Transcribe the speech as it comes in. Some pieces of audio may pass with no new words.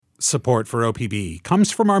Support for OPB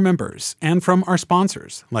comes from our members and from our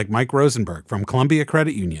sponsors, like Mike Rosenberg from Columbia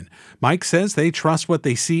Credit Union. Mike says they trust what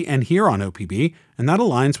they see and hear on OPB, and that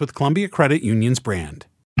aligns with Columbia Credit Union's brand.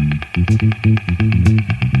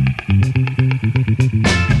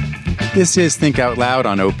 This is Think Out Loud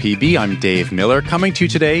on OPB. I'm Dave Miller, coming to you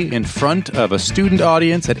today in front of a student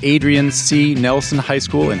audience at Adrian C. Nelson High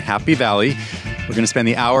School in Happy Valley. We're going to spend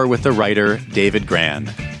the hour with the writer, David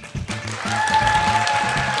Grann.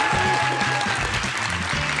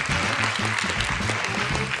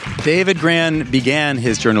 David Grann began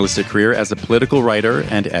his journalistic career as a political writer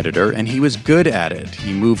and editor, and he was good at it.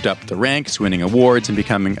 He moved up the ranks, winning awards and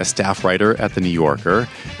becoming a staff writer at The New Yorker.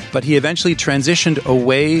 But he eventually transitioned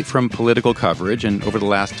away from political coverage, and over the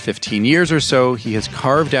last 15 years or so, he has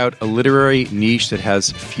carved out a literary niche that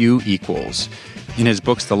has few equals. In his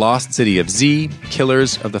books The Lost City of Z,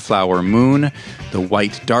 Killers of the Flower Moon, The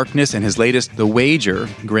White Darkness, and his latest The Wager,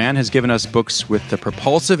 Grann has given us books with the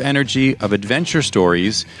propulsive energy of adventure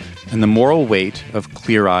stories and the moral weight of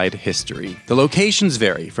clear-eyed history. The locations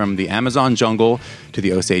vary, from the Amazon jungle to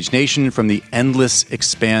the Osage Nation, from the endless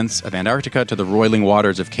expanse of Antarctica to the roiling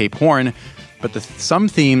waters of Cape Horn, but some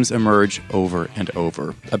themes emerge over and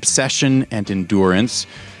over. Obsession and endurance,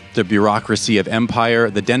 the bureaucracy of empire,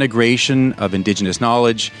 the denigration of indigenous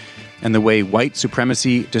knowledge, and the way white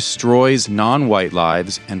supremacy destroys non-white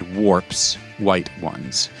lives and warps white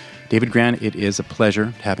ones. David Grann, it is a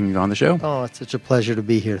pleasure having you on the show. Oh, it's such a pleasure to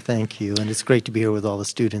be here. Thank you. And it's great to be here with all the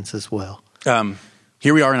students as well.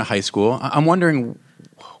 Here we are in a high school. I'm wondering,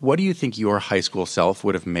 what do you think your high school self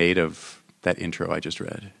would have made of that intro I just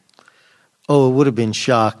read? Oh, it would have been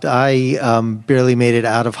shocked. I barely made it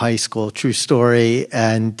out of high school, true story,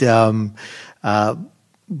 and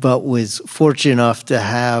but was fortunate enough to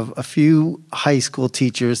have a few high school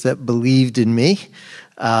teachers that believed in me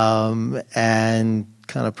and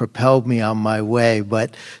kind of propelled me on my way.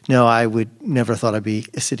 But no, I would never thought I'd be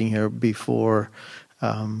sitting here before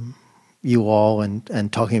you all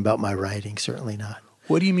and talking about my writing. Certainly not.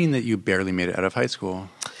 What do you mean that you barely made it out of high school?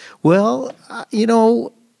 Well,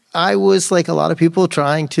 I was, like a lot of people,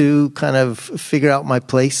 trying to kind of figure out my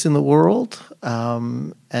place in the world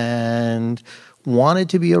and wanted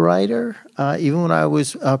to be a writer, even when I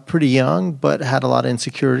was pretty young, but had a lot of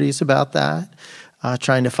insecurities about that,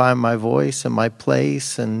 trying to find my voice and my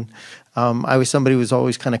place. And I was somebody who was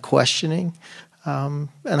always kind of questioning, and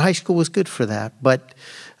high school was good for that. But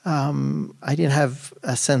I didn't have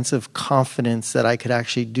a sense of confidence that I could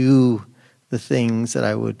actually do the things that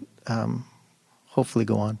I would hopefully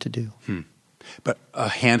go on to do. But a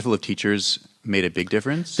handful of teachers made a big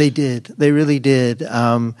difference? They did. They really did.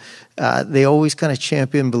 They always kind of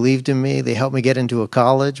championed, believed in me. They helped me get into a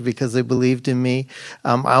college because they believed in me.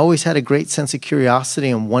 I always had a great sense of curiosity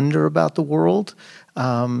and wonder about the world.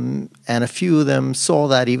 And a few of them saw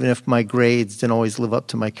that even if my grades didn't always live up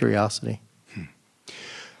to my curiosity.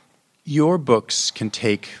 Your books can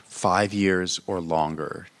take 5 years or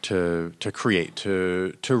longer to create,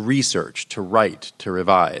 to research, to write, to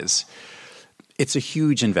revise. It's a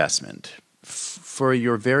huge investment. For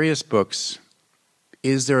your various books,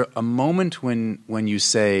 is there a moment when you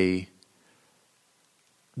say,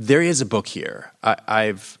 there is a book here.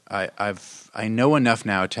 I know enough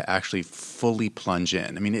now to actually fully plunge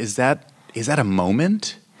in. I mean, is that a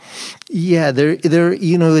moment? Yeah, there.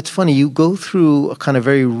 It's funny. You go through a kind of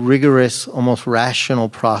very rigorous, almost rational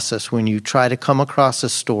process when you try to come across a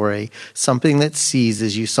story, something that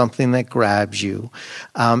seizes you, something that grabs you,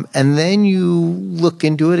 and then you look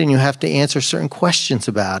into it and you have to answer certain questions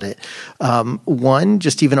about it. One,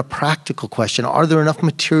 just even a practical question: are there enough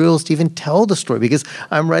materials to even tell the story? Because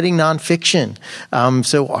I'm writing nonfiction,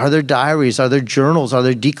 so are there diaries? Are there journals? Are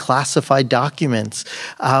there declassified documents?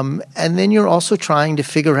 And then you're also trying to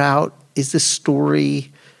figure out, is this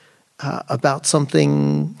story about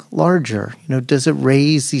something larger? Does it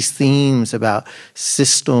raise these themes about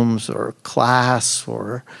systems or class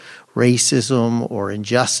or racism or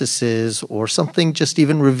injustices or something just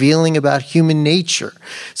even revealing about human nature?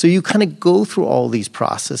 So you kind of go through all these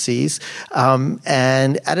processes,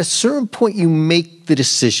 and at a certain point you make the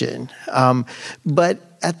decision. But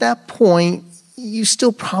at that point, you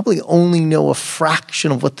still probably only know a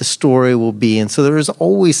fraction of what the story will be. And so there is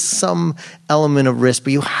always some element of risk,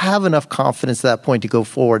 but you have enough confidence at that point to go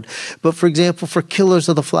forward. But for example, for Killers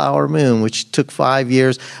of the Flower Moon, which took 5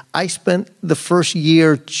 years, I spent the first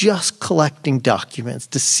year just collecting documents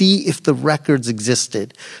to see if the records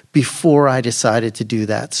existed before I decided to do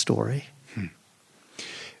that story.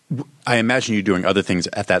 I imagine you doing other things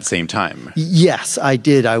at that same time. Yes, I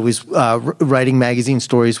did. I was writing magazine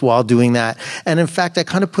stories while doing that. And in fact, I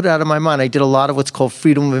kind of put it out of my mind. I did a lot of what's called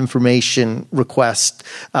Freedom of Information requests,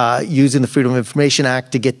 using the Freedom of Information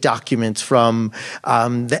Act to get documents from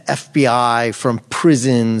the FBI, from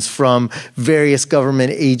prisons, from various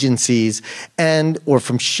government agencies, or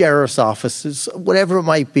from sheriff's offices, whatever it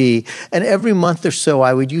might be. And every month or so,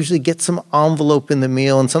 I would usually get some envelope in the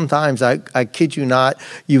mail. And sometimes, I kid you not,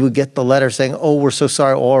 you would get the letter saying, "Oh, we're so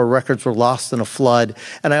sorry, all our records were lost in a flood."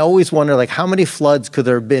 And I always wonder, like, how many floods could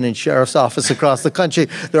there have been in sheriff's office across the country?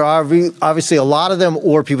 There are obviously a lot of them,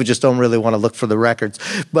 or people just don't really want to look for the records.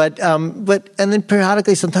 But and then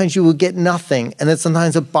periodically, sometimes you would get nothing, and then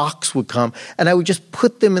sometimes a box would come, and I would just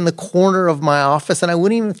put them in the corner of my office, and I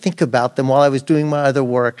wouldn't even think about them while I was doing my other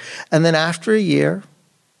work. And then after a year,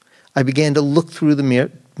 I began to look through the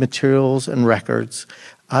materials and records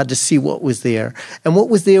to see what was there. And what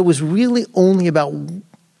was there was really only about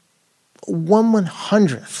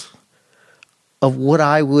 1/100th of what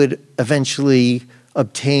I would eventually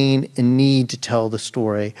obtain and need to tell the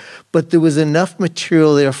story. But there was enough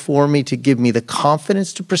material there for me to give me the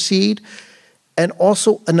confidence to proceed, and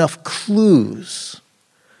also enough clues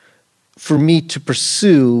for me to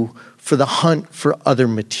pursue for the hunt for other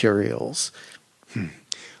materials.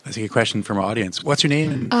 Let's take a question from our audience. What's your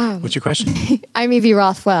name and what's your question? I'm Evie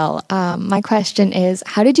Rothwell. My question is,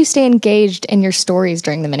 how did you stay engaged in your stories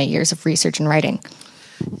during the many years of research and writing?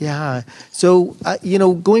 Yeah. So,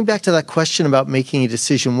 going back to that question about making a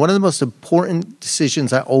decision, one of the most important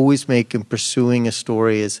decisions I always make in pursuing a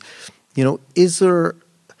story is, you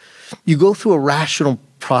go through a rational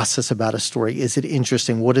process about a story. Is it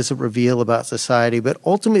interesting? What does it reveal about society? But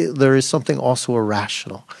ultimately, there is something also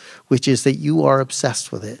irrational, which is that you are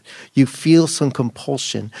obsessed with it. You feel some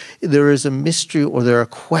compulsion. There is a mystery, or there are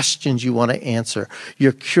questions you want to answer.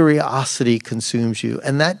 Your curiosity consumes you.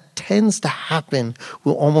 And that tends to happen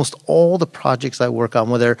with almost all the projects I work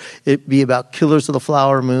on, whether it be about Killers of the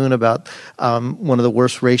Flower Moon, about one of the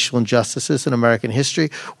worst racial injustices in American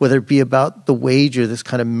history, whether it be about The Wager, this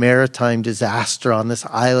kind of maritime disaster on this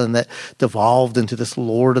island that devolved into this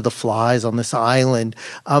Lord of the Flies on this island.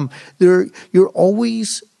 You're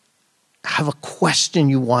always have a question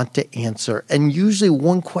you want to answer. And usually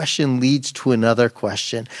one question leads to another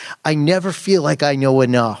question. I never feel like I know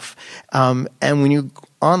enough. And when you're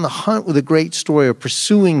on the hunt with a great story or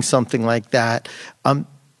pursuing something like that,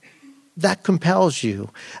 that compels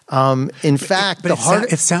you. In fact,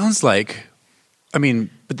 it sounds like,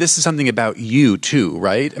 but this is something about you too,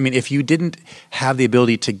 right? If you didn't have the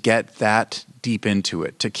ability to get that deep into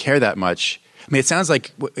it, to care that much, it sounds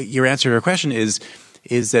like your answer to your question is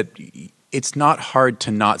that it's not hard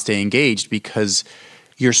to not stay engaged because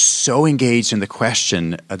you're so engaged in the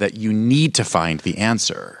question that you need to find the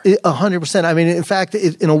answer. 100%. In fact,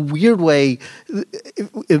 in a weird way,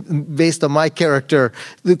 based on my character,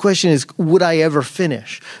 the question is, would I ever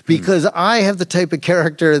finish? Because I have the type of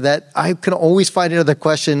character that I can always find another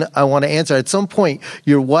question I want to answer. At some point,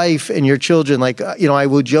 your wife and your children, I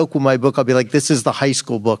will joke with my book, I'll be like, this is the high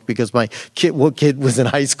school book, because my kid was in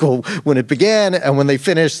high school when it began, and when they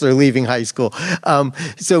finish, they're leaving high school.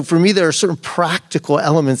 So for me, there are certain practical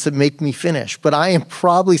elements that make me finish. But I am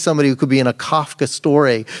probably somebody who could be in a Kafka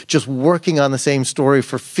story, just working on the same story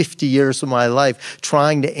for 50 years of my life,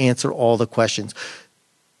 trying to answer all the questions.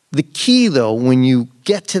 The key, though, when you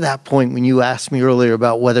get to that point, when you asked me earlier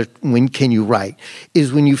about when can you write,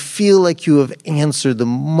 is when you feel like you have answered the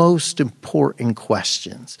most important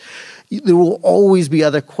questions. There will always be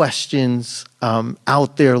other questions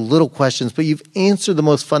out there, little questions, but you've answered the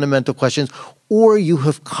most fundamental questions, or you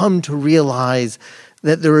have come to realize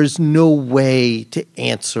that there is no way to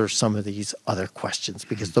answer some of these other questions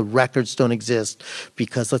because the records don't exist,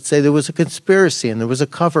 because let's say there was a conspiracy and there was a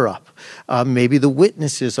cover-up. Maybe the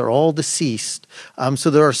witnesses are all deceased. So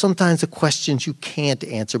there are sometimes the questions you can't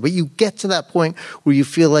answer. But you get to that point where you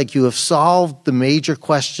feel like you have solved the major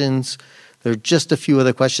questions. There are just a few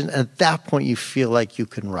other questions. And at that point, you feel like you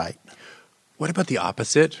can write. What about the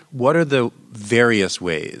opposite? What are the various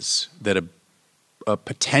ways that a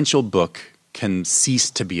potential book can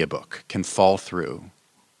cease to be a book, can fall through?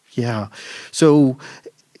 Yeah. So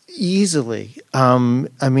easily. For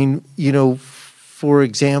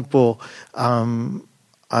example, I'm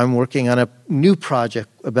working on a new project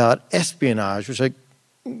about espionage, which I'm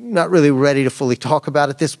not really ready to fully talk about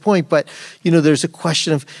at this point. But, there's a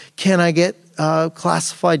question of, can I get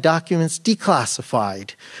classified documents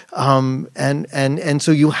declassified? And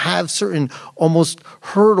so you have certain almost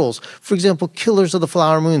hurdles. For example, Killers of the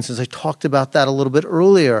Flower Moon, since I talked about that a little bit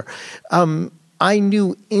earlier, I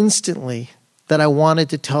knew instantly that I wanted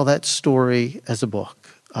to tell that story as a book.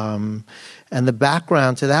 And the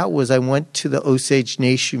background to that was I went to the Osage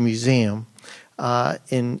Nation Museum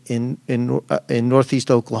in northeast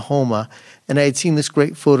Oklahoma, and I had seen this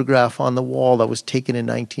great photograph on the wall that was taken in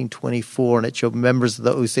 1924, and it showed members of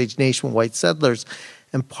the Osage Nation, white settlers,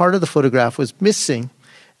 and part of the photograph was missing.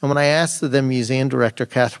 And when I asked the then museum director,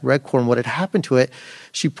 Catherine Redcorn, what had happened to it,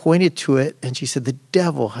 she pointed to it and she said the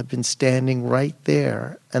devil had been standing right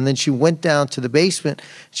there. And then she went down to the basement.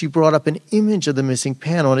 She brought up an image of the missing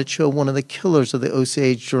panel, and it showed one of the killers of the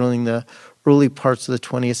Osage during the early parts of the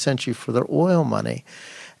 20th century for their oil money.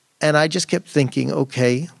 And I just kept thinking,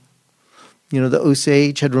 okay, the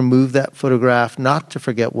Osage had removed that photograph not to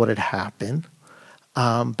forget what had happened,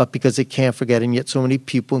 but because they can't forget, and yet so many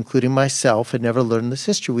people, including myself, had never learned this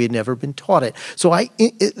history. We had never been taught it. So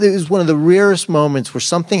it was one of the rarest moments where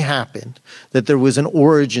something happened, that there was an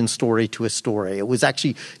origin story to a story. It was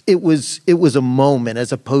actually, it was a moment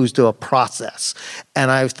as opposed to a process. And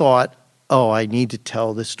I thought, I need to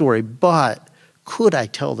tell this story. But could I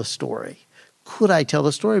tell the story? Could I tell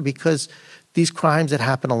the story? Because these crimes that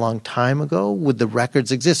happened a long time ago, would the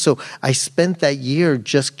records exist? So I spent that year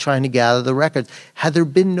just trying to gather the records. Had there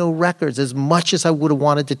been no records, as much as I would have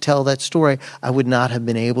wanted to tell that story, I would not have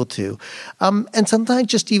been able to. And sometimes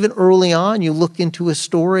just even early on, you look into a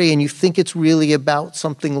story and you think it's really about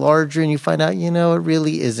something larger, and you find out, it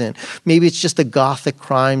really isn't. Maybe it's just a Gothic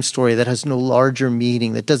crime story that has no larger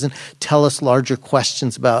meaning, that doesn't tell us larger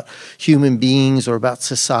questions about human beings or about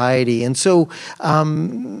society. And so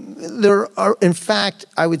in fact,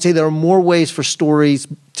 I would say there are more ways for stories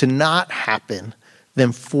to not happen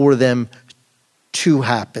than for them to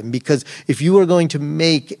happen. Because if you are going to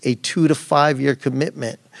make a 2 to 5 year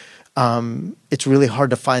commitment, it's really hard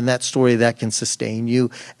to find that story that can sustain you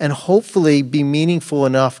and hopefully be meaningful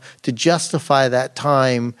enough to justify that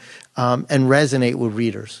time and resonate with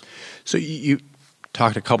readers. So you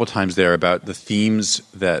talked a couple times there about the themes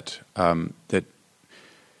that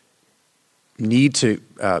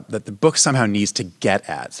that the book somehow needs to get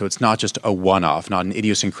at. So it's not just a one-off, not an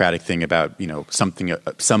idiosyncratic thing about, something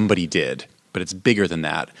somebody did, but it's bigger than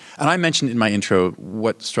that. And I mentioned in my intro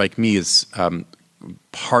what strike me as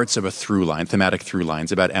parts of a through line, thematic through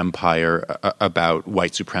lines about empire, about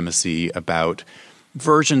white supremacy, about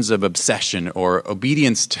versions of obsession or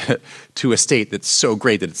obedience to a state that's so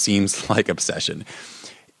great that it seems like obsession.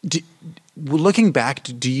 Looking back,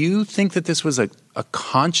 do you think that this was a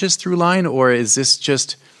conscious through line, or is this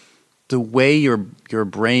just the way your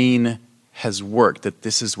brain has worked, that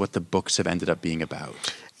this is what the books have ended up being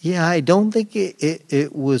about? Yeah, I don't think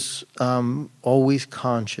it was always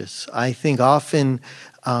conscious. I think often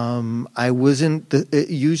I wasn't.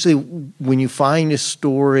 Usually when you find a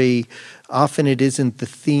story, often it isn't the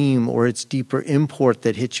theme or its deeper import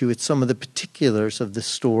that hits you. It's some of the particulars of the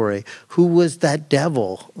story. Who was that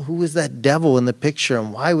devil? Who was that devil in the picture,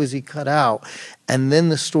 and why was he cut out? And then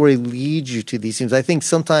the story leads you to these themes. I think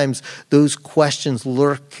sometimes those questions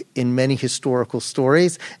lurk in many historical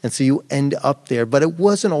stories, and so you end up there. But it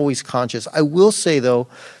wasn't always conscious. I will say, though,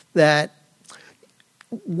 that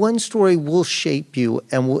one story will shape you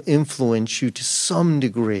and will influence you to some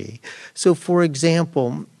degree. So, for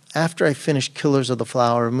example, after I finished Killers of the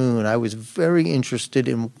Flower Moon, I was very interested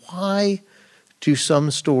in why do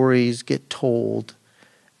some stories get told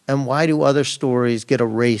and why do other stories get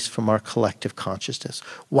erased from our collective consciousness?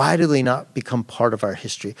 Why do they not become part of our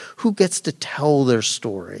history? Who gets to tell their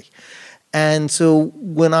story? And so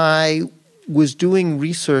when I was doing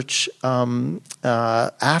research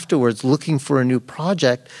afterwards, looking for a new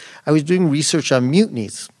project, I was doing research on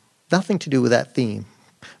mutinies. Nothing to do with that theme,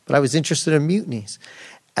 but I was interested in mutinies.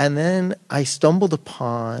 And then I stumbled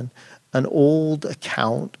upon an old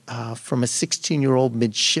account from a 16-year-old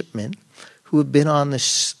midshipman who had been on the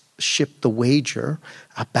ship The Wager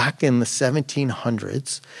back in the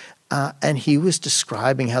 1700s. And he was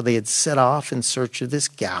describing how they had set off in search of this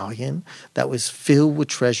galleon that was filled with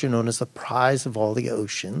treasure known as the prize of all the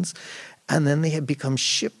oceans. And then they had become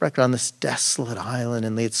shipwrecked on this desolate island,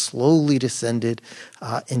 and they had slowly descended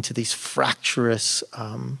into these fractious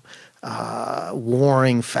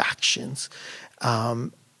warring factions.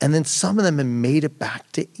 And then some of them had made it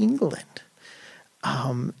back to England.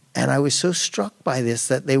 And I was so struck by this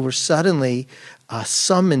that they were suddenly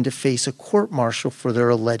summoned to face a court-martial for their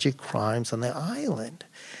alleged crimes on the island.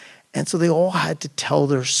 And so they all had to tell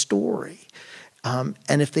their story. And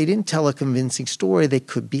if they didn't tell a convincing story, they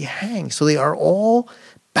could be hanged. So they are all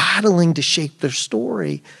battling to shape their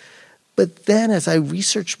story. But then as I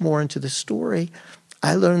researched more into the story,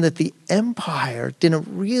 I learned that the Empire didn't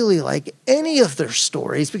really like any of their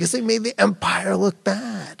stories because they made the Empire look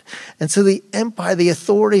bad. And so the Empire, the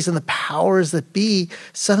authorities and the powers that be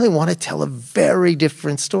suddenly want to tell a very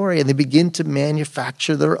different story, and they begin to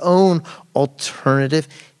manufacture their own alternative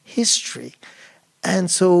history. And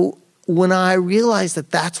so when I realized that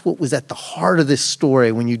that's what was at the heart of this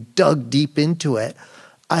story, when you dug deep into it,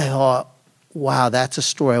 I thought, wow, that's a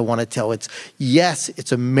story I want to tell. It's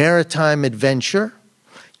a maritime adventure.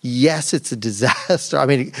 Yes, it's a disaster. I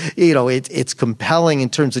mean, it's compelling in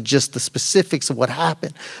terms of just the specifics of what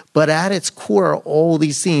happened. But at its core are all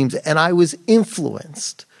these themes. And I was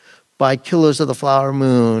influenced by Killers of the Flower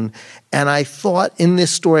Moon. And I thought in this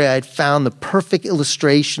story I had found the perfect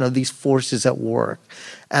illustration of these forces at work.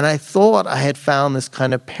 And I thought I had found this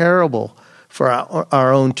kind of parable for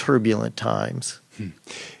our own turbulent times.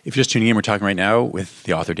 If you're just tuning in, we're talking right now with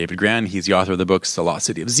the author David Grann. He's the author of the books The Lost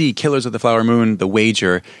City of Z, Killers of the Flower Moon, The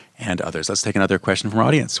Wager, and others. Let's take another question from our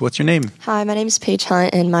audience. What's your name? Hi, my name is Paige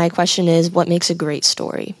Hunt, and my question is, what makes a great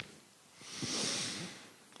story?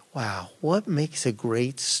 What makes a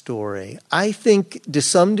great story? I think to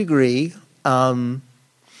some degree, at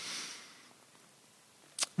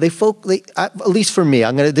least for me,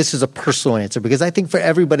 this is a personal answer, because I think for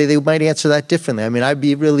everybody they might answer that differently. I mean, I'd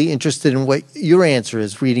be really interested in what your answer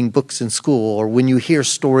is, reading books in school or when you hear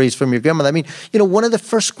stories from your grandmother. I mean, one of the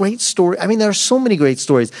first great stories, there are so many great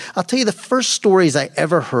stories. I'll tell you the first stories I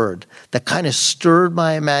ever heard that kind of stirred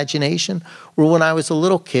my imagination were when I was a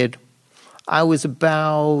little kid. I was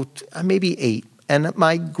about maybe 8, and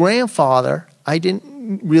my grandfather, I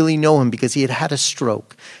didn't really know him because he had had a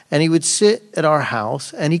stroke, and he would sit at our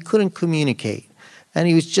house and he couldn't communicate, and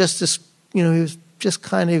he was just this, he was just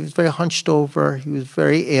he was very hunched over, he was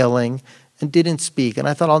very ailing and didn't speak, and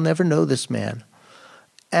I thought, I'll never know this man.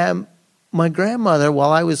 And my grandmother,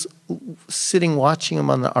 while I was sitting watching him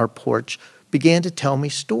on our porch, began to tell me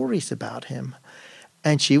stories about him.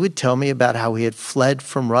 And she would tell me about how he had fled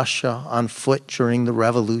from Russia on foot during the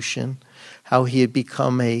revolution, how he had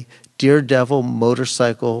become a daredevil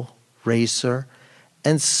motorcycle racer.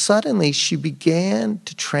 And suddenly she began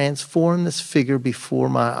to transform this figure before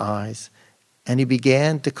my eyes. And he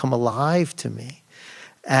began to come alive to me.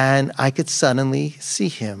 And I could suddenly see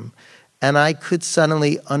him. And I could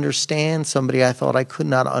suddenly understand somebody I thought I could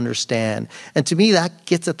not understand. And to me, that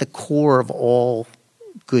gets at the core of all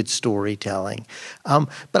good storytelling.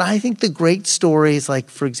 But I think the great stories, like,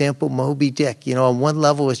 for example, Moby Dick, on one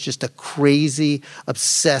level it's just a crazy,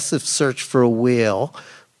 obsessive search for a whale.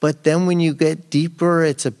 But then when you get deeper,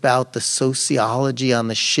 it's about the sociology on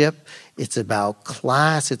the ship. It's about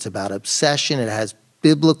class. It's about obsession. It has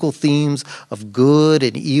biblical themes of good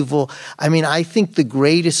and evil. I think the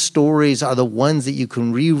greatest stories are the ones that you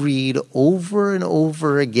can reread over and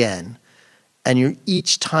over again. And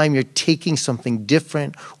each time you're taking something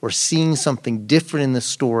different or seeing something different in the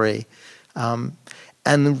story.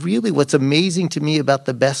 And really what's amazing to me about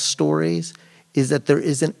the best stories is that there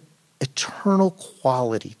is an eternal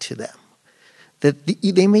quality to them. That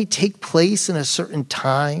they may take place in a certain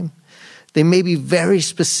time. They may be very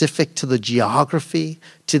specific to the geography,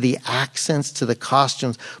 to the accents, to the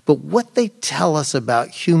costumes. But what they tell us about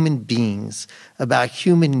human beings, about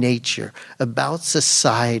human nature, about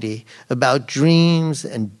society, about dreams,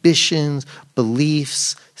 ambitions,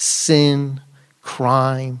 beliefs, sin,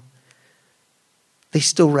 crime, they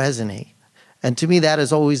still resonate. And to me, that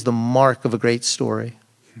is always the mark of a great story.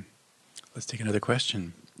 Let's take another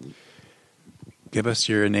question. Give us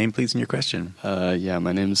your name, please, and your question.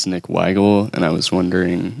 My name is Nick Weigel, and I was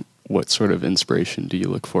wondering, what sort of inspiration do you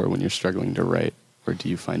look for when you're struggling to write, or do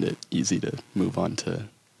you find it easy to move on to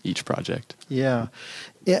each project? Yeah,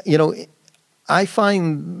 I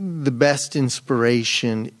find the best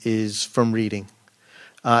inspiration is from reading.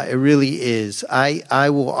 It really is. I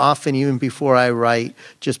will often, even before I write,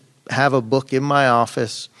 just have a book in my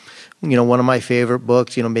office. One of my favorite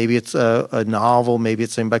books, maybe it's a novel, maybe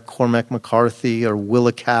it's something by Cormac McCarthy or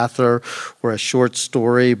Willa Cather, or a short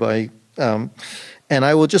story by, and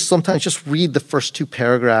I will just sometimes just read the first 2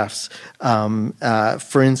 paragraphs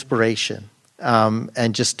for inspiration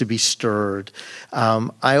and just to be stirred.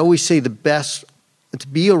 I always say the best, to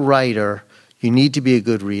be a writer, you need to be a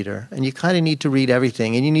good reader, and you kind of need to read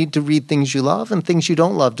everything, and you need to read things you love and things you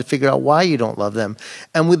don't love to figure out why you don't love them.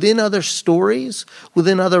 And within other stories,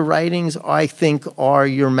 within other writings, I think are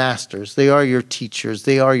your masters. They are your teachers.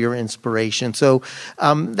 They are your inspiration. So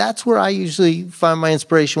that's where I usually find my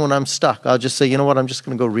inspiration when I'm stuck. I'll just say, you know what, I'm just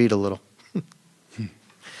going to go read a little.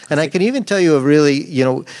 And I can even tell you a really,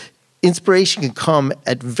 inspiration can come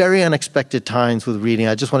at very unexpected times with reading.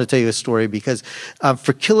 I just want to tell you a story because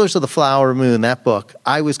for Killers of the Flower Moon, that book,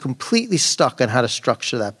 I was completely stuck on how to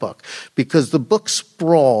structure that book because the book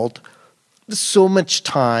sprawled so much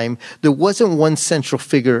time. There wasn't one central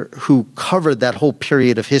figure who covered that whole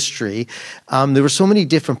period of history. There were so many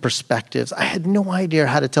different perspectives. I had no idea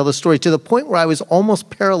how to tell the story, to the point where I was almost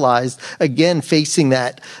paralyzed, again, facing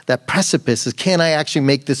that precipice of, can I actually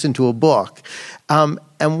make this into a book?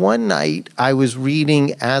 And one night I was reading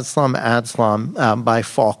Aslam by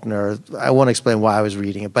Faulkner. I won't explain why I was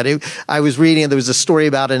reading it, but I was reading it. There was a story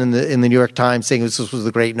about it in the New York Times saying this was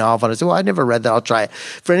a great novel. And I said, well, I never read that. I'll try it.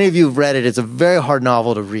 For any of you who've read it, it's a very hard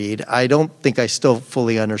novel to read. I don't think I still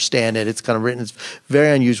fully understand it. It's kind of written in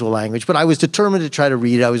very unusual language. But I was determined to try to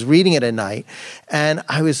read it. I was reading it at night. And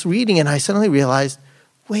I was reading it, and I suddenly realized,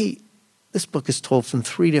 wait, this book is told from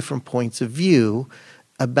 3 different points of view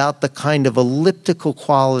about the kind of elliptical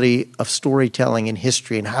quality of storytelling in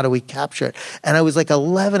history and how do we capture it. And I was like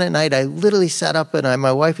 11 at night. I literally sat up and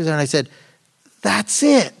my wife was there and I said, that's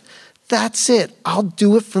it. That's it. I'll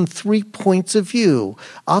do it from 3 points of view.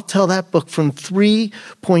 I'll tell that book from 3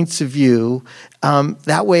 points of view.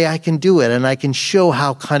 That way I can do it. And I can show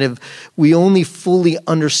how kind of we only fully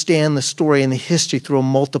understand the story and the history through a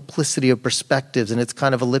multiplicity of perspectives. And it's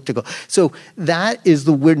kind of elliptical. So that is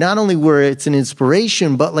not only where it's an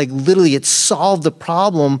inspiration, but like literally it solved the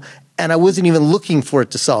problem. And I wasn't even looking for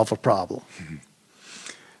it to solve a problem.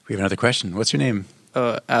 We have another question. What's your name?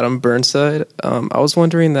 Adam Burnside. I was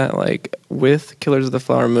wondering that, like, with Killers of the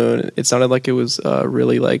Flower Moon, it sounded like it was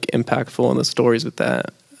really like impactful in the stories with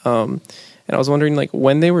that. And I was wondering, like,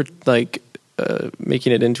 when they were like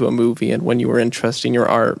making it into a movie, and when you were entrusting your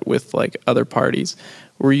art with like other parties,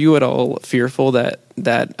 were you at all fearful that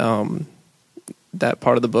that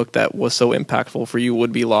part of the book that was so impactful for you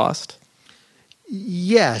would be lost?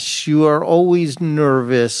 Yes, you are always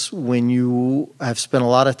nervous when you have spent a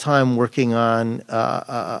lot of time working on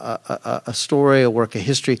a story, a work of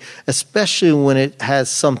history, especially when it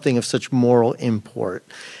has something of such moral import.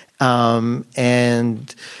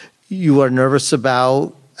 And you are nervous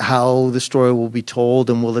about how the story will be told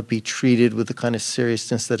and will it be treated with the kind of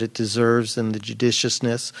seriousness that it deserves and the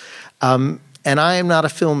judiciousness. And I am not a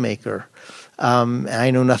filmmaker.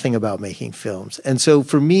 I know nothing about making films. And so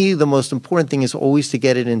for me, the most important thing is always to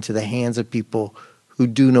get it into the hands of people who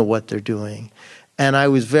do know what they're doing. And I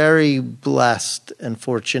was very blessed and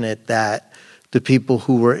fortunate that the people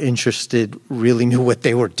who were interested really knew what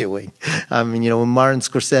they were doing. I mean, when Martin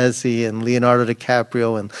Scorsese and Leonardo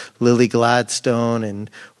DiCaprio and Lily Gladstone and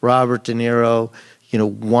Robert De Niro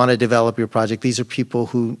want to develop your project. These are people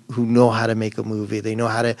who know how to make a movie. They know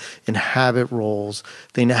how to inhabit roles.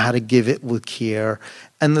 They know how to give it with care.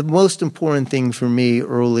 And the most important thing for me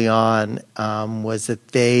early on was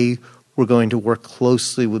that they were going to work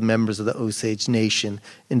closely with members of the Osage Nation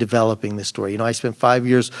in developing the story. I spent 5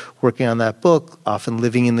 years working on that book, often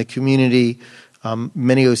living in the community.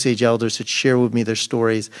 Many Osage elders had shared with me their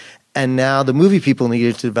stories. And now the movie people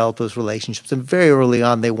needed to develop those relationships. And very early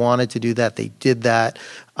on, they wanted to do that. They did that.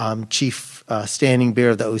 Chief Standing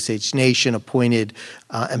Bearer of the Osage Nation appointed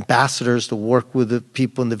ambassadors to work with the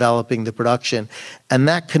people in developing the production. And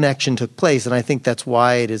that connection took place. And I think that's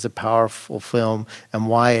why it is a powerful film and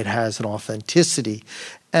why it has an authenticity.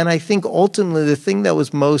 And I think ultimately the thing that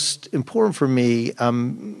was most important for me,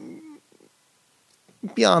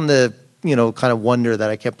 beyond the kind of wonder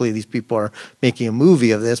that I can't believe these people are making a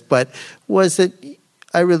movie of this, but was that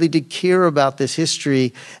I really did care about this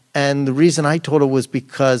history. And the reason I told it was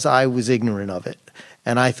because I was ignorant of it.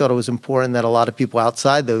 And I thought it was important that a lot of people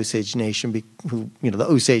outside the Osage Nation, who, the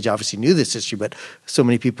Osage obviously knew this history, but so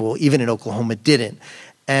many people, even in Oklahoma, didn't.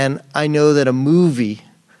 And I know that a movie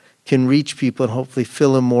can reach people and hopefully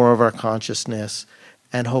fill in more of our consciousness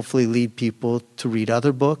and hopefully lead people to read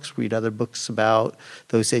other books about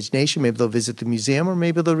the Osage Nation. Maybe they'll visit the museum, or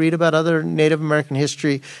maybe they'll read about other Native American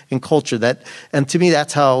history and culture. And to me,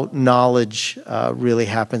 that's how knowledge really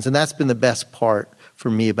happens. And that's been the best part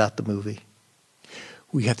for me about the movie.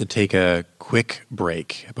 We have to take a quick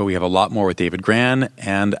break, but we have a lot more with David Grann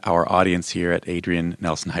and our audience here at Adrian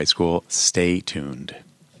Nelson High School. Stay tuned.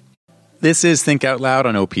 This is Think Out Loud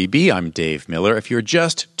on OPB. I'm Dave Miller. If you're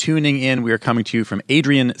just tuning in, we are coming to you from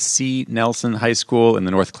Adrian C. Nelson High School in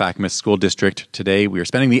the North Clackamas School District. Today, we are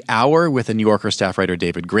spending the hour with the New Yorker staff writer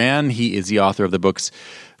David Grann. He is the author of the books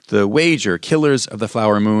The Wager, Killers of the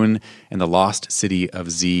Flower Moon, and The Lost City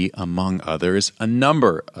of Z, among others. A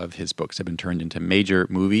number of his books have been turned into major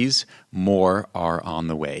movies. More are on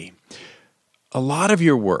the way. A lot of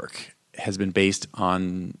your work has been based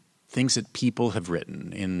on things that people have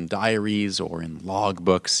written in diaries or in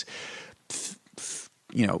logbooks,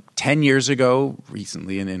 10 years ago,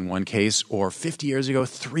 recently in one case, or 50 years ago,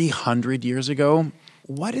 300 years ago.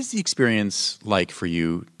 What is the experience like for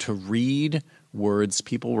you to read words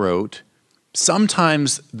people wrote?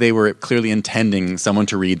 Sometimes they were clearly intending someone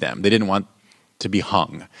to read them. They didn't want to be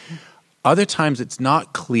hung. Other times it's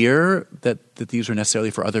not clear that these were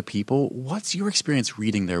necessarily for other people. What's your experience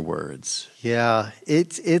reading their words? Yeah,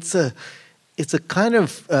 it's a kind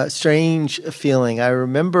of strange feeling. I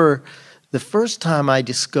remember the first time I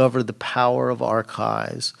discovered the power of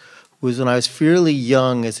archives was when I was fairly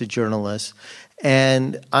young as a journalist,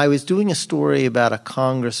 and I was doing a story about a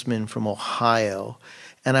congressman from Ohio,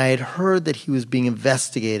 and I had heard that he was being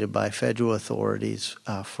investigated by federal authorities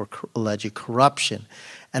for alleged corruption.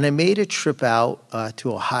 And I made a trip out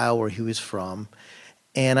to Ohio, where he was from,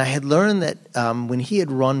 and I had learned that when he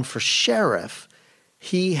had run for sheriff,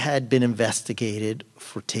 he had been investigated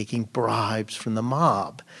for taking bribes from the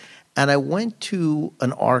mob. And I went to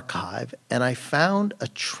an archive, and I found a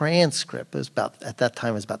transcript. It was at that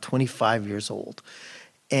time, it was about 25 years old.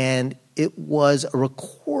 And it was a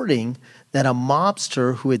recording that a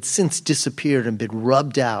mobster who had since disappeared and been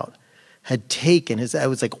rubbed out had taken. It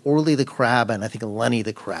was like Orly the Crab and I think Lenny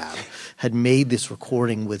the Crab had made this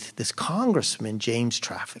recording with this congressman, James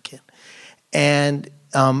Trafficant. And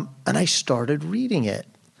I started reading it.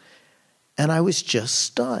 And I was just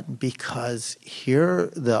stunned, because here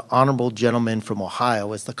the honorable gentleman from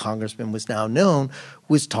Ohio, as the congressman was now known,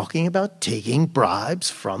 was talking about taking bribes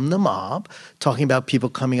from the mob, talking about people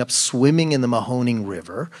coming up swimming in the Mahoning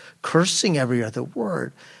River, cursing every other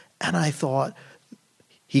word. And I thought,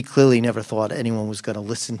 he clearly never thought anyone was going to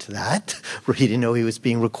listen to that, or he didn't know he was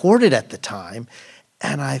being recorded at the time.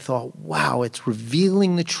 And I thought, wow, it's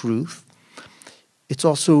revealing the truth. It's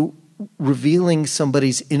also revealing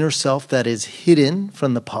somebody's inner self that is hidden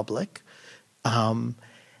from the public. And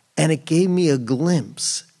it gave me a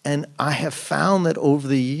glimpse. And I have found that over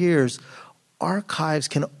the years, archives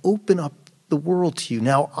can open up the world to you.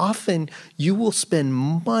 Now, often you will spend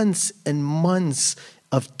months and months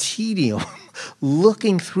of tedium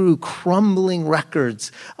looking through crumbling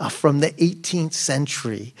records from the 18th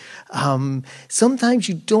century. Sometimes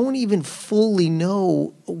you don't even fully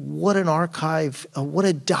know what an archive, what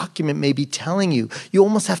a document may be telling you. You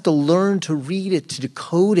almost have to learn to read it, to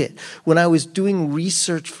decode it. When I was doing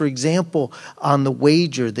research, for example, on the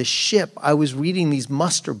Wager, the ship, I was reading these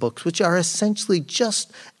muster books, which are essentially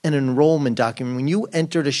just an enrollment document. When you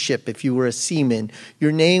entered a ship, if you were a seaman,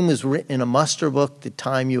 your name was written in a muster book the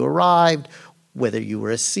time you arrived, whether you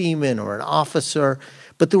were a seaman or an officer.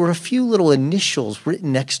 But there were a few little initials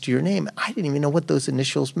written next to your name. I didn't even know what those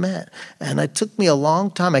initials meant. And it took me a long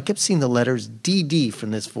time. I kept seeing the letters DD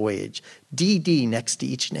from this voyage, DD next to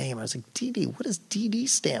each name. I was like, DD, what does DD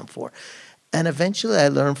stand for? And eventually I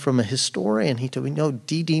learned from a historian, he told me, no,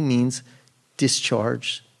 DD means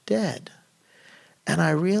discharged dead. And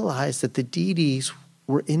I realized that the DDs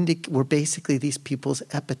were basically these people's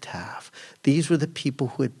epitaph. These were the people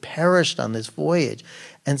who had perished on this voyage.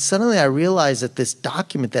 And suddenly I realized that this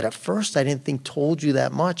document that at first I didn't think told you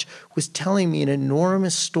that much was telling me an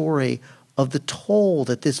enormous story of the toll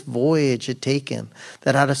that this voyage had taken.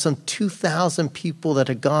 That out of some 2,000 people that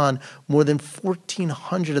had gone, more than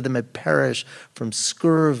 1,400 of them had perished from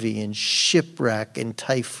scurvy and shipwreck and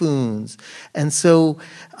typhoons. And so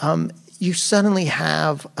you suddenly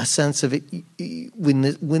have a sense of it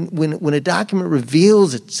when a document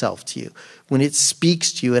reveals itself to you, when it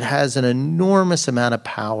speaks to you, it has an enormous amount of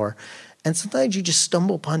power. And sometimes you just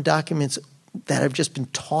stumble upon documents that have just been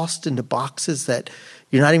tossed into boxes that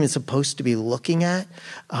you're not even supposed to be looking at.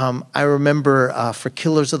 I remember for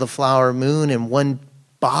Killers of the Flower Moon, in one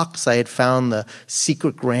box I had found the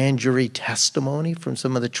secret grand jury testimony from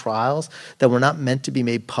some of the trials that were not meant to be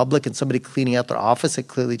made public, and somebody cleaning out their office had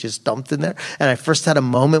clearly just dumped in there. And I first had a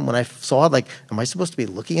moment when I saw it, like, am I supposed to be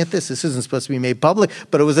looking at this? This isn't supposed to be made public,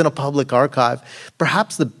 but it was in a public archive.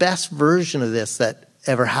 Perhaps the best version of this that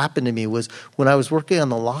ever happened to me was when I was working on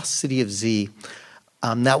The Lost City of Z.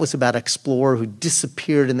 That was about an explorer who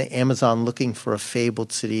disappeared in the Amazon looking for a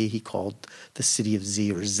fabled city he called the City of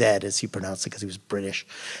Z, or Zed as he pronounced it because he was British.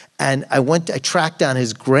 And I tracked down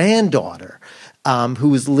his granddaughter who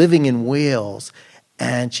was living in Wales.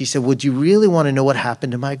 And she said, would you really want to know what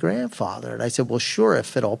happened to my grandfather? And I said, well, sure,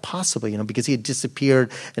 if at all possible, because he had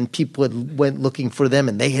disappeared and people went looking for them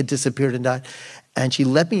and they had disappeared and died. And she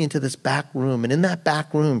led me into this back room. And in that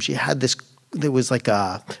back room, she had this there was like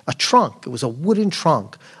a trunk. It was a wooden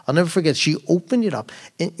trunk. I'll never forget. She opened it up,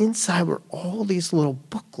 and inside were all these little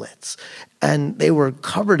booklets, and they were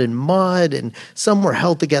covered in mud, and some were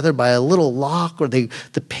held together by a little lock, or the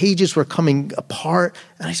pages were coming apart.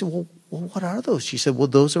 And I said, well, what are those? She said, well,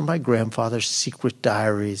 those are my grandfather's secret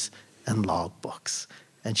diaries and logbooks.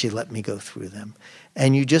 And she let me go through them.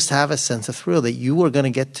 And you just have a sense of thrill that you are going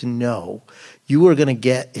to get to know. You are going to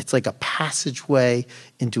get, it's like a passageway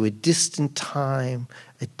into a distant time,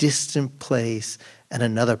 a distant place, and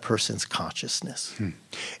another person's consciousness.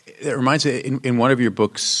 It reminds me, in one of your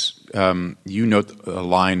books, you note a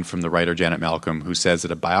line from the writer Janet Malcolm, who says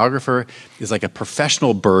that a biographer is like a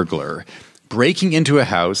professional burglar breaking into a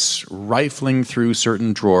house, rifling through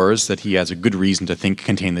certain drawers that he has a good reason to think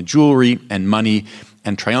contain the jewelry and money,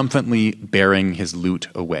 and triumphantly bearing his loot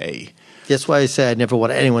away. That's why I say I never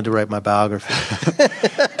want anyone to write my biography.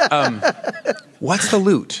 What's the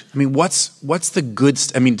loot? I mean, what's the good?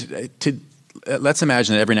 Let's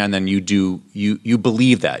imagine that every now and then you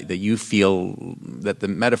believe that you feel that the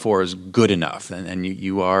metaphor is good enough, and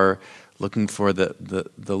you are looking for the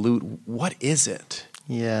loot. What is it?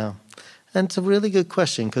 Yeah. And it's a really good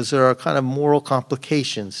question, because there are kind of moral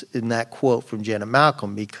complications in that quote from Janet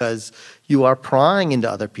Malcolm, because you are prying into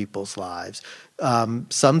other people's lives.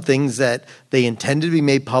 Some things that they intended to be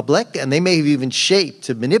made public, and they may have even shaped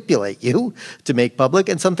to manipulate you to make public,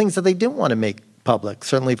 and some things that they didn't want to make public.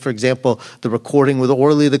 Certainly, for example, the recording with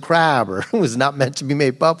Orly the Crabber was not meant to be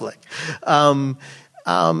made public. But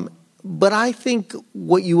I think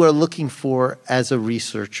what you are looking for as a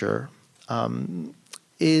researcher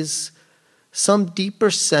is some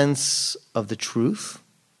deeper sense of the truth,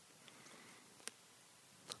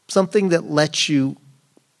 something that lets you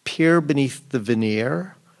peer beneath the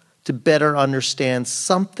veneer to better understand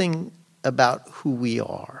something about who we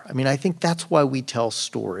are. I mean, I think that's why we tell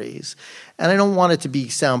stories. And I don't want it to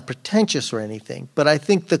sound pretentious or anything, but I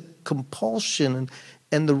think the compulsion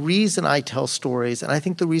and the reason I tell stories, and I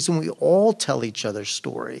think the reason we all tell each other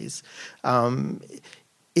stories,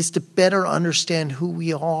 is to better understand who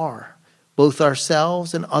we are, both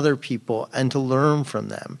ourselves and other people, and to learn from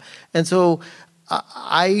them. And so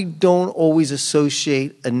I don't always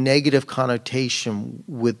associate a negative connotation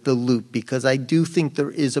with the loot, because I do think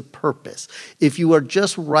there is a purpose. If you are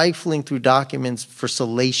just rifling through documents for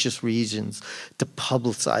salacious reasons, to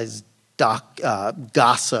publicize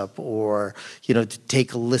gossip or to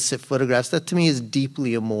take illicit photographs, that to me is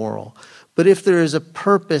deeply immoral. But if there is a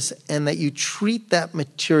purpose, and that you treat that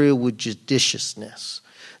material with judiciousness,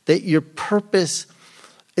 that your purpose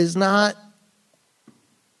is not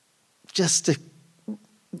just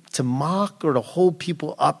to mock or to hold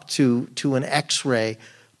people up to an X-ray,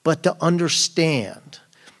 but to understand.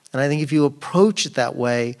 And I think if you approach it that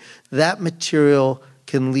way, that material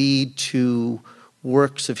can lead to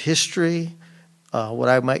works of history, what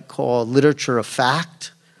I might call literature of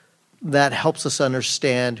fact, that helps us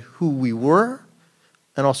understand who we were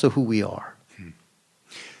and also who we are.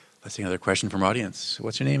 Let's see another question from our audience.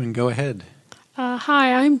 What's your name, and go ahead.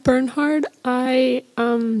 Hi, I'm Bernhard.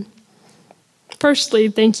 Firstly,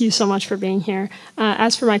 thank you so much for being here.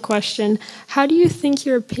 As for my question, how do you think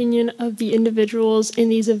your opinion of the individuals in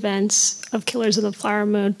these events of Killers of the Flower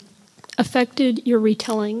Moon affected your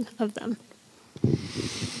retelling of them?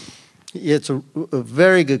 It's a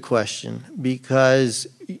very good question, because,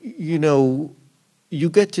 you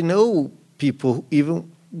get to know people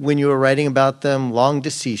even when you are writing about them long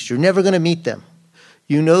deceased. You're never going to meet them.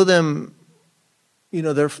 You know them,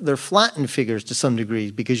 they're flattened figures to some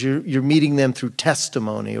degree, because you're meeting them through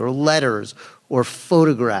testimony or letters or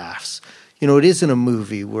photographs. It isn't a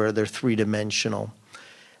movie where they're three-dimensional.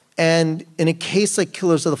 And in a case like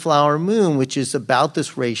Killers of the Flower Moon, which is about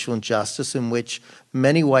this racial injustice in which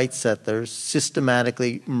many white settlers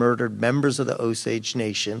systematically murdered members of the Osage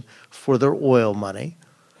Nation for their oil money,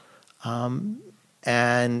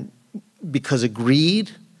 and because of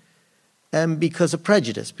greed and because of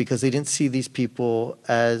prejudice, because they didn't see these people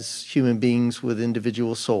as human beings with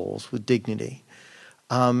individual souls, with dignity.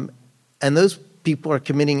 And those people are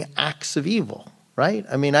committing acts of evil, right?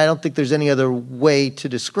 I mean, I don't think there's any other way to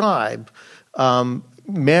describe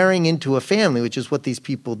marrying into a family, which is what these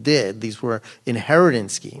people did. These were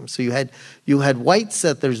inheritance schemes. So you had white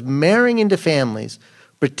settlers marrying into families,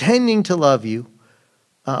 pretending to love you,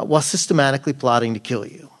 while systematically plotting to kill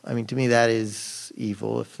you. I mean, to me, that is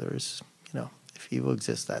evil. If evil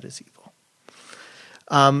exists, that is evil.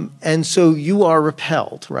 And so you are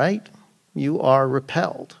repelled, right? You are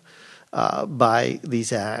repelled by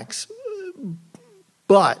these acts.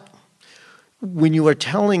 But when you are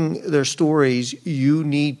telling their stories, you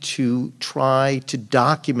need to try to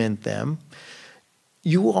document them.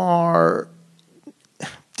 You are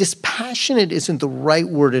dispassionate isn't the right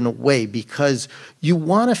word in a way, because you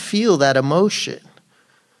want to feel that emotion.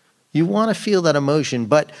 You want to feel that emotion,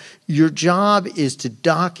 but your job is to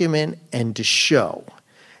document and to show.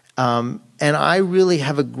 And I really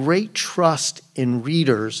have a great trust in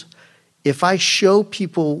readers. If I show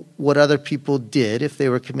people what other people did, if they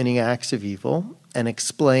were committing acts of evil, and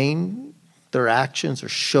explain their actions or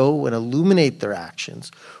show and illuminate their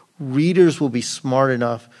actions, readers will be smart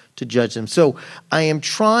enough to judge them. So I am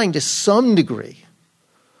trying to some degree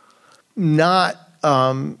not,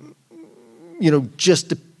 just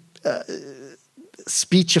to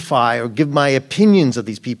speechify or give my opinions of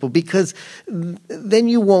these people, because then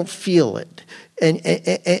you won't feel it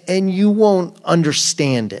and you won't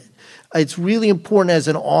understand it. It's really important as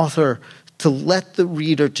an author to let the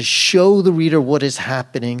reader, to show the reader what is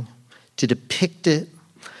happening, to depict it,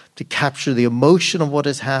 to capture the emotion of what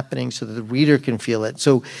is happening so that the reader can feel it.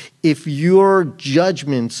 So if your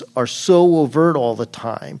judgments are so overt all the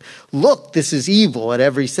time, look, this is evil at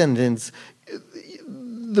every sentence,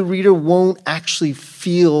 the reader won't actually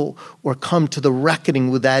feel or come to the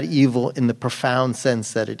reckoning with that evil in the profound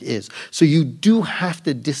sense that it is. So you do have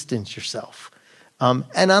to distance yourself.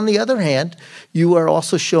 And on the other hand, you are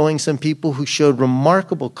also showing some people who showed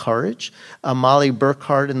remarkable courage. Molly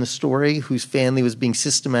Burkhart in the story, whose family was being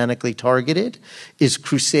systematically targeted, is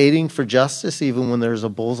crusading for justice even when there's a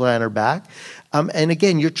bullseye on her back. And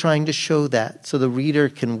again, you're trying to show that so the reader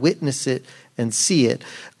can witness it and see it.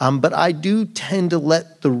 But I do tend to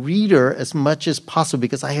let the reader, as much as possible,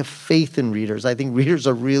 because I have faith in readers. I think readers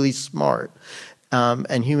are really smart,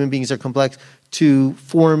 and human beings are complex, to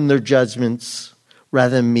form their judgments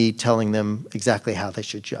rather than me telling them exactly how they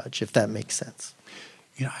should judge, if that makes sense.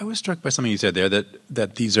 I was struck by something you said there,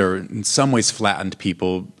 that these are in some ways flattened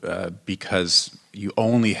people because you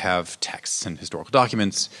only have texts and historical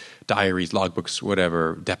documents, diaries, logbooks,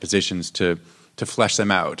 whatever, depositions to flesh them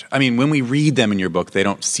out. I mean, when we read them in your book, they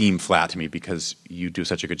don't seem flat to me because you do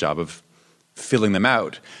such a good job of filling them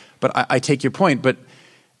out. But I take your point, but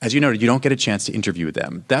as you noted, you don't get a chance to interview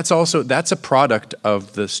them. That's a product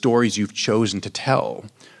of the stories you've chosen to tell.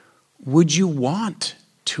 Would you want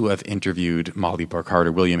to have interviewed Molly Burkhart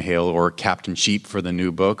or William Hale or Captain Sheep for the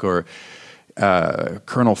new book, or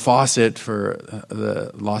Colonel Fawcett for The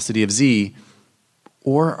Lost City of Z?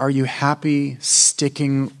 Or are you happy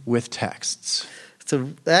sticking with texts? So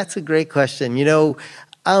that's a great question.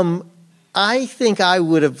 I think I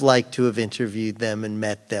would have liked to have interviewed them and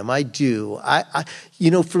met them. I do.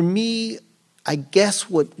 For me, I guess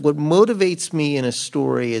what motivates me in a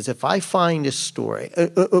story is if I find a story.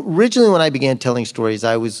 Originally, when I began telling stories,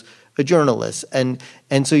 I was a journalist, and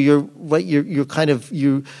so you're kind of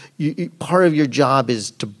part of your job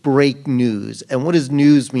is to break news. And what does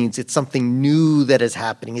news means? It's something new that is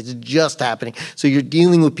happening. It's just happening. So you're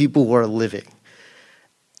dealing with people who are living.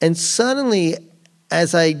 And suddenly,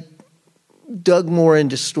 as I dug more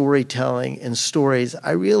into storytelling and stories,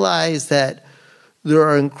 I realized that there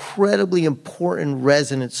are incredibly important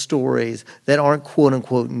resonant stories that aren't quote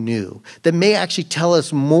unquote new, that may actually tell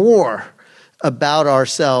us more about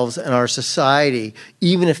ourselves and our society,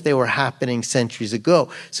 even if they were happening centuries ago.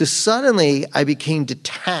 So suddenly I became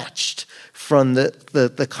detached from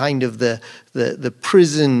the kind of the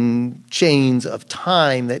prison chains of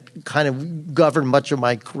time that kind of governed much of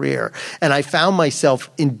my career. And I found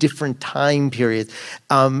myself in different time periods.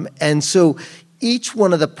 And so each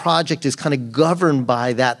one of the project is kind of governed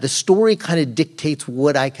by that. The story kind of dictates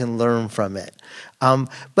what I can learn from it.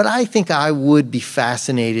 But I think I would be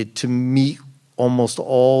fascinated to meet almost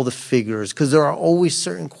all the figures, because there are always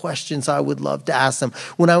certain questions I would love to ask them.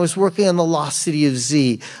 When I was working on The Lost City of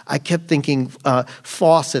Z, I kept thinking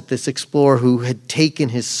Fawcett, this explorer who had taken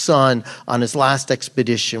his son on his last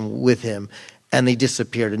expedition with him, and they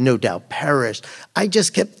disappeared and no doubt perished. I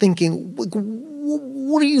just kept thinking,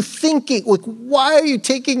 what are you thinking? Why are you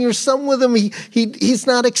taking your son with him? He's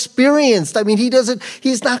not experienced. I mean,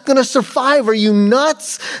 he's not going to survive. Are you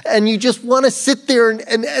nuts? And you just want to sit there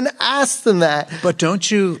and ask them that. But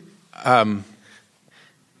don't you, well,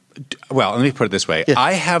 let me put it this way. Yeah.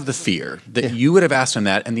 I have the fear that you would have asked him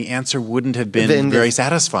that and the answer wouldn't have been very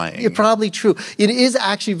satisfying. You're probably true. It is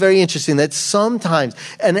actually very interesting that sometimes,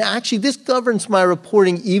 and actually this governs my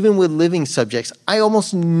reporting even with living subjects, I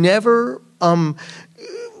almost never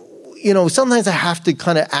sometimes I have to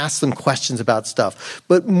kind of ask them questions about stuff.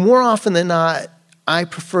 But more often than not, I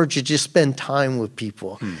prefer to just spend time with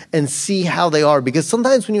people and see how they are. Because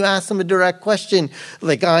sometimes when you ask them a direct question,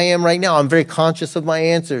 like I am right now, I'm very conscious of my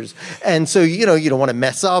answers. And so, you don't want to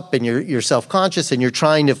mess up, and you're self-conscious, and you're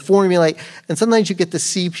trying to formulate. And sometimes you get to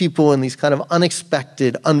see people in these kind of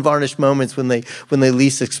unexpected, unvarnished moments when they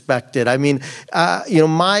least expect it. I mean,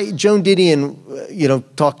 Joan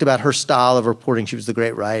Didion, talked about her style of reporting. She was the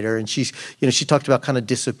great writer, and she talked about kind of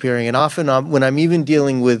disappearing. And often when I'm even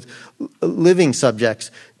dealing with living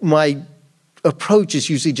subjects, my approach is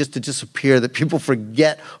usually just to disappear, that people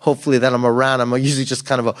forget, hopefully, that I'm around. I'm usually just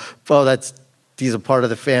kind of he's a part of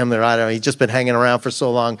the family, or I don't know, he's just been hanging around for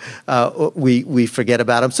so long, we forget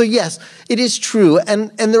about him. So yes, it is true.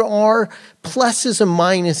 And there are pluses and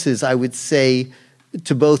minuses, I would say,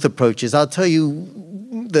 to both approaches. I'll tell you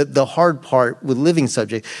the hard part with living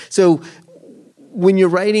subjects. So when you're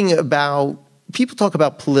writing about, people talk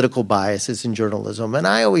about political biases in journalism, and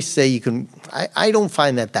I always say I don't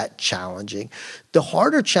find that challenging. The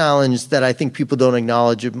harder challenge that I think people don't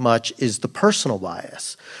acknowledge much is the personal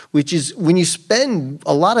bias, which is when you spend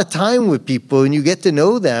a lot of time with people and you get to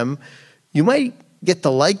know them, you might get to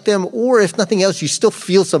like them, or if nothing else, you still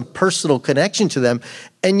feel some personal connection to them.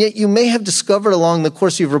 And yet you may have discovered along the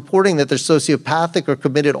course of your reporting that they're sociopathic or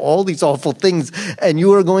committed all these awful things, and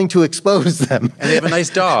you are going to expose them. And they have a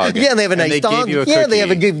nice dog. Yeah, and they have a nice dog. Yeah, they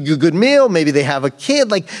have a good meal. Maybe they have a kid.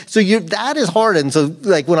 That is hard. And so,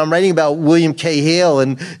 when I'm writing about William K. Hale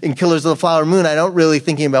and Killers of the Flower Moon, I don't really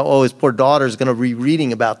thinking about, his poor daughter is going to be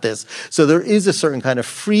reading about this. So there is a certain kind of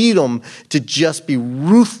freedom to just be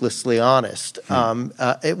ruthlessly honest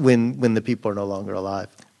when the people are no longer alive.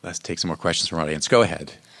 Let's take some more questions from our audience. Go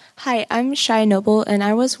ahead. Hi, I'm Shy Noble, and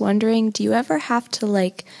I was wondering, do you ever have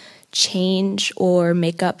to change or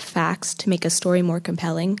make up facts to make a story more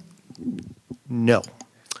compelling? No.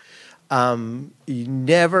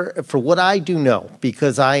 Never, for what I do, no,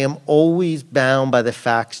 because I am always bound by the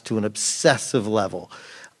facts to an obsessive level.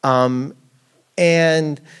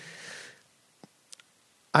 And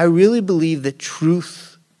I really believe that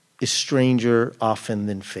truth is stranger often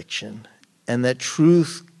than fiction, and that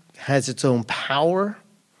truth has its own power,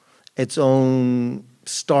 its own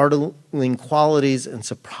startling qualities and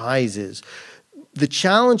surprises. The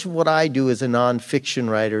challenge of what I do as a nonfiction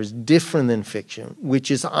writer is different than fiction,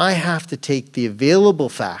 which is I have to take the available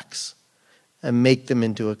facts and make them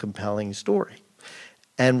into a compelling story.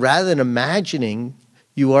 And rather than imagining,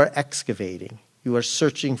 you are excavating. You are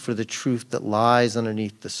searching for the truth that lies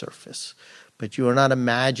underneath the surface. But you are not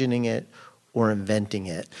imagining it or inventing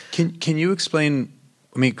it. Can you explain?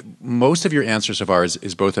 I mean, most of your answer so far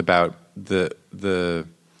is both about the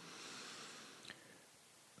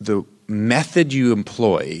method you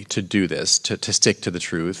employ to do this, to stick to the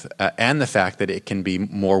truth, and the fact that it can be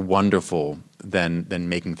more wonderful than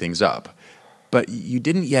making things up. But you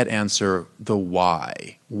didn't yet answer the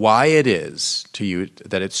why. Why it is to you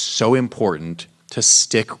that it's so important to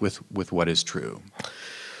stick with what is true.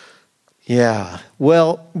 Yeah,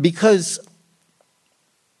 well, because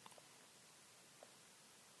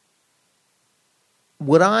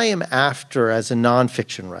what I am after as a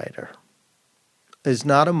nonfiction writer is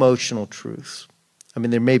not emotional truths. I mean,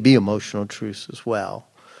 there may be emotional truths as well,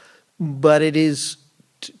 but it is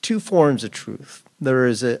two forms of truth. There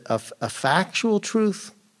is a factual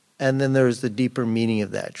truth, and then there is the deeper meaning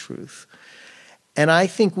of that truth. And I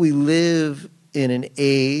think we live in an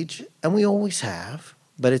age, and we always have,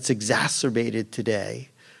 but it's exacerbated today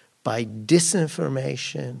by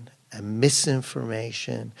disinformation and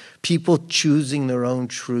misinformation, people choosing their own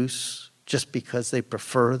truths just because they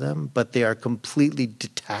prefer them, but they are completely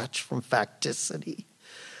detached from facticity.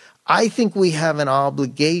 I think we have an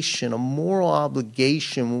obligation, a moral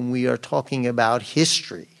obligation, when we are talking about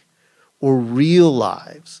history or real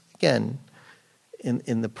lives, again,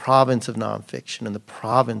 in the province of nonfiction, in the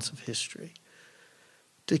province of history,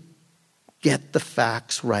 to get the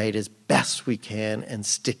facts right as best we can and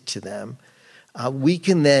stick to them. We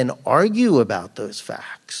can then argue about those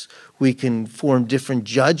facts. We can form different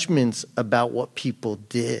judgments about what people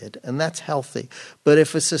did, and that's healthy. But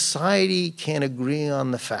if a society can't agree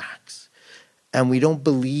on the facts and we don't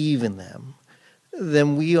believe in them,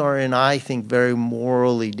 then we are in, I think, very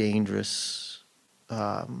morally dangerous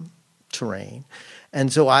terrain.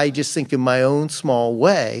 And so I just think in my own small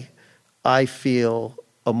way, I feel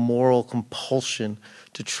a moral compulsion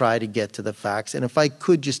to try to get to the facts. And if I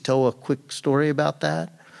could just tell a quick story about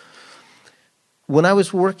that. When I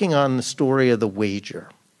was working on the story of the wager,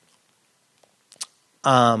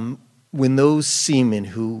 when those seamen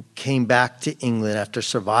who came back to England after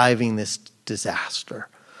surviving this disaster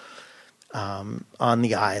on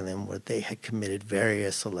the island where they had committed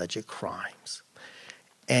various alleged crimes,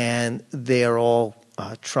 and they are all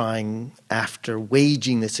trying, after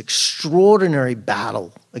waging this extraordinary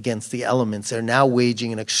battle against the elements, they're now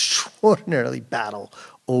waging an extraordinary battle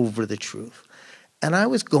over the truth. And I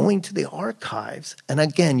was going to the archives, and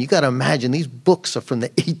again, you got to imagine these books are from the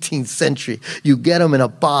 18th century. You get them in a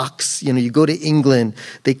box. You go to England,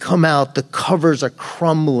 they come out, the covers are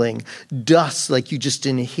crumbling, dust like you just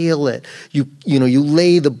inhale it. You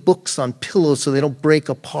lay the books on pillows so they don't break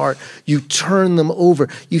apart. You turn them over.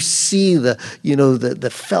 You see the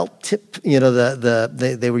felt tip.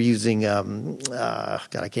 They were using God, I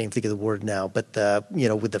can't even think of the word now, but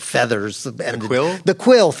with the feathers and the quill. The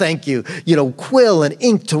quill, thank you. Quill and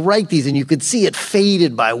ink to write these, and you could see it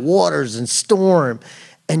faded by waters and storm.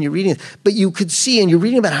 And you're reading it. But you could see, and you're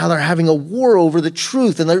reading about how they're having a war over the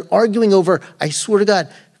truth, and they're arguing over, I swear to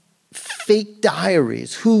God, fake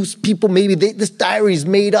diaries. Whose people, this diary is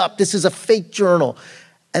made up. This is a fake journal.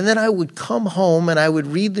 And then I would come home and I would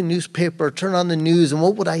read the newspaper, turn on the news, and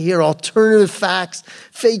what would I hear? Alternative facts,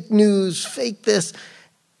 fake news, fake this.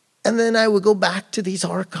 And then I would go back to these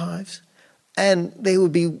archives, and they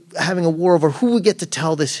would be having a war over who would get to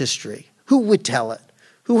tell this history, who would tell it,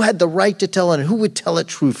 who had the right to tell it, and who would tell it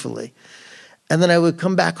truthfully. And then I would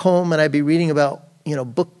come back home and I'd be reading about,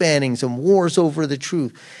 book bannings and wars over the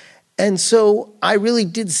truth. And so I really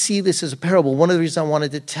did see this as a parable. One of the reasons I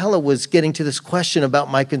wanted to tell it was getting to this question about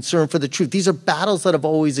my concern for the truth. These are battles that have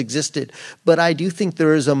always existed, but I do think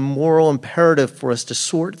there is a moral imperative for us to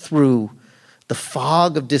sort through the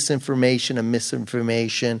fog of disinformation and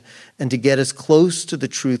misinformation, and to get as close to the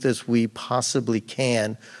truth as we possibly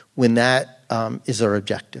can when that is our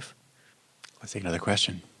objective. Let's take another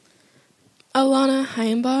question. Alana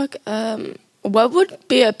Heimbach, what would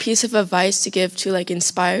be a piece of advice to give to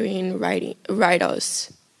inspiring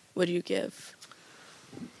writers? What do you give?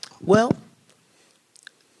 Well,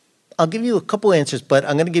 I'll give you a couple answers, but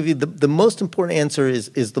I'm going to give you the most important answer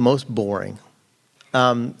is the most boring.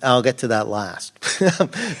 I'll get to that last.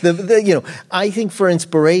 I think for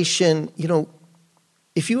inspiration,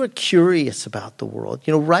 if you are curious about the world,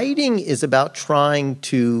 writing is about trying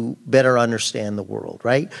to better understand the world,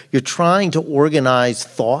 right? You're trying to organize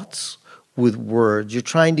thoughts with words. You're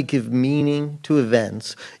trying to give meaning to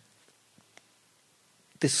events,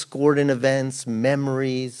 discordant events,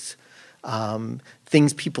 memories,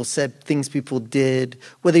 things people said, things people did.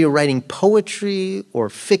 Whether you're writing poetry or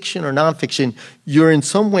fiction or nonfiction, you're in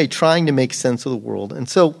some way trying to make sense of the world. And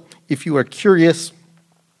so if you are curious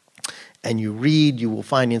and you read, you will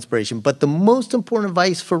find inspiration. But the most important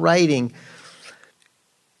advice for writing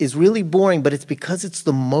is really boring, but it's because it's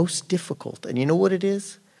the most difficult. And you know what it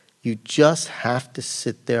is? You just have to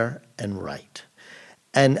sit there and write.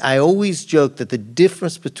 And I always joke that the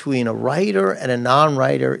difference between a writer and a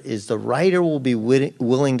non-writer is the writer will be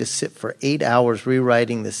willing to sit for 8 hours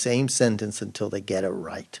rewriting the same sentence until they get it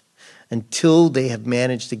right, until they have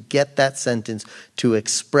managed to get that sentence to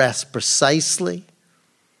express precisely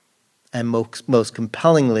and most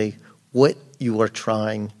compellingly what you are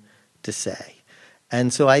trying to say.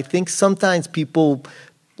 And so I think sometimes people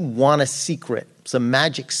want a secret, some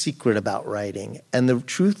magic secret about writing. And the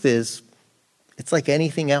truth is, it's like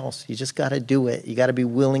anything else. You just got to do it. You got to be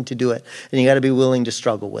willing to do it. And you got to be willing to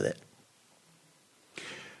struggle with it.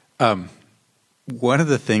 One of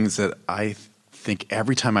the things that I think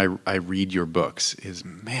every time I read your books is,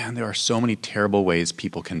 man, there are so many terrible ways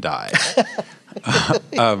people can die.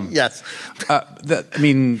 Yes.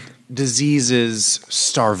 Diseases,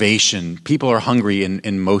 starvation. People are hungry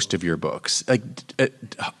in most of your books.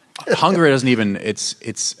 Hunger doesn't even.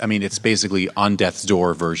 It's basically on death's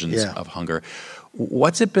door versions of hunger.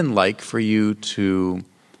 What's it been like for you to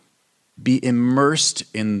be immersed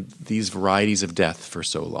in these varieties of death for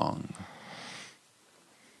so long?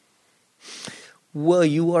 Well,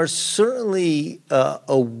 you are certainly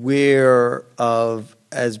aware of,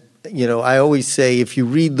 as I always say, if you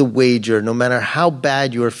read The Wager, no matter how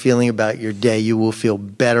bad you are feeling about your day, you will feel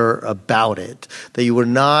better about it. That you were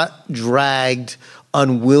not dragged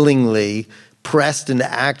unwillingly, pressed into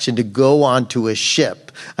action to go onto a ship.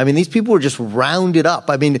 I mean, these people were just rounded up.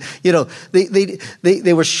 I mean,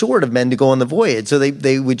 they were short of men to go on the voyage, so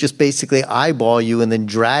they would just basically eyeball you and then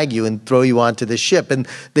drag you and throw you onto the ship. And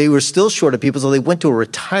they were still short of people, so they went to a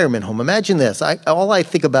retirement home. Imagine this. All I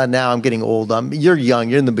think about now, I'm getting old. You're young.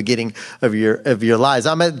 You're in the beginning of your lives.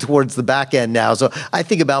 I'm towards the back end now, so I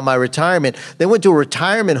think about my retirement. They went to a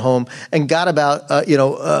retirement home and got about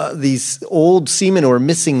these old seamen who were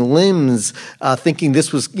missing limbs, thinking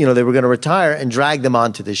this was they were going to retire, and drag them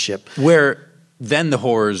onto the ship. Where then the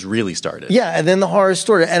horrors really started. Yeah, and then the horror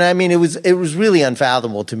started, and I mean, it was really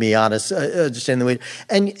unfathomable to me, understand the way,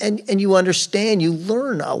 and you understand, you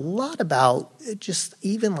learn a lot about just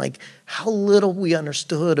even like how little we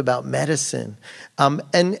understood about medicine,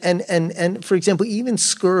 and for example, even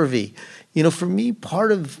scurvy. You know, for me,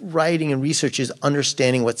 part of writing and research is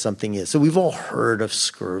understanding what something is. So we've all heard of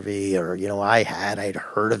scurvy, or, you know, I'd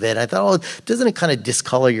heard of it. I thought, oh, doesn't it kind of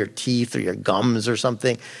discolor your teeth or your gums or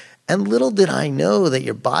something? And little did I know that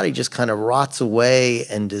your body just kind of rots away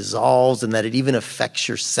and dissolves, and that it even affects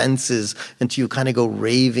your senses until you kind of go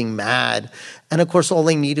raving mad. And of course, all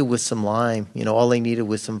they needed was some lime. You know, all they needed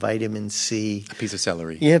was some vitamin C. A piece of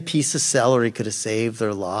celery. Yeah, a piece of celery could have saved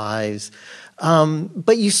their lives.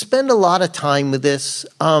 But you spend a lot of time with this.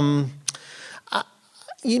 You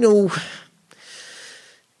know,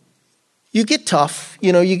 you get tough.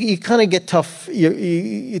 You know, you kind of get tough.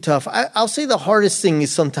 You're tough. I'll say the hardest thing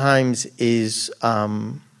is sometimes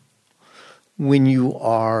when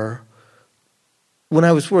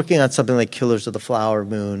I was working on something like Killers of the Flower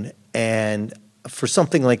Moon, and for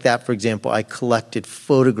something like that, for example, I collected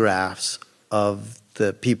photographs of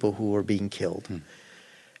the people who were being killed.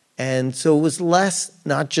 And so it was less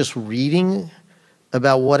not just reading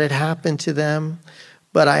about what had happened to them,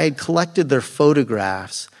 but I had collected their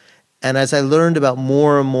photographs. And as I learned about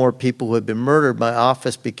more and more people who had been murdered, my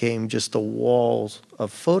office became just a wall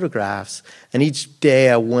of photographs. And each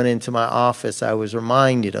day I went into my office, I was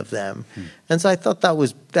reminded of them. And so I thought that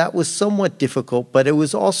was somewhat difficult, but it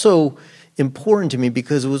was also important to me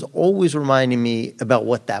because it was always reminding me about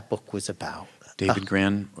what that book was about. David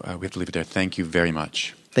Grann, we have to leave it there. Thank you very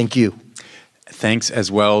much. Thank you. Thanks as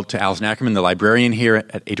well to Alison Ackerman, the librarian here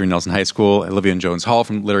at Adrian Nelson High School, Olivia and Jones Hall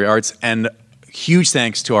from Literary Arts, and huge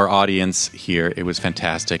thanks to our audience here. It was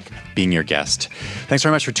fantastic being your guest. Thanks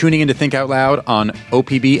very much for tuning in to Think Out Loud on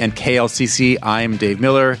OPB and KLCC. I'm Dave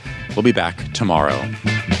Miller. We'll be back tomorrow.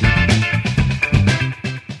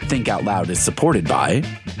 Think Out Loud is supported by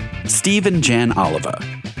Steve and Jan Oliva,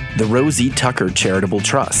 the Rosie Tucker Charitable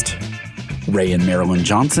Trust, Ray and Marilyn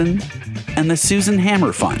Johnson, and the Susan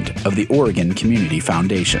Hammer Fund of the Oregon Community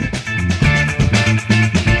Foundation.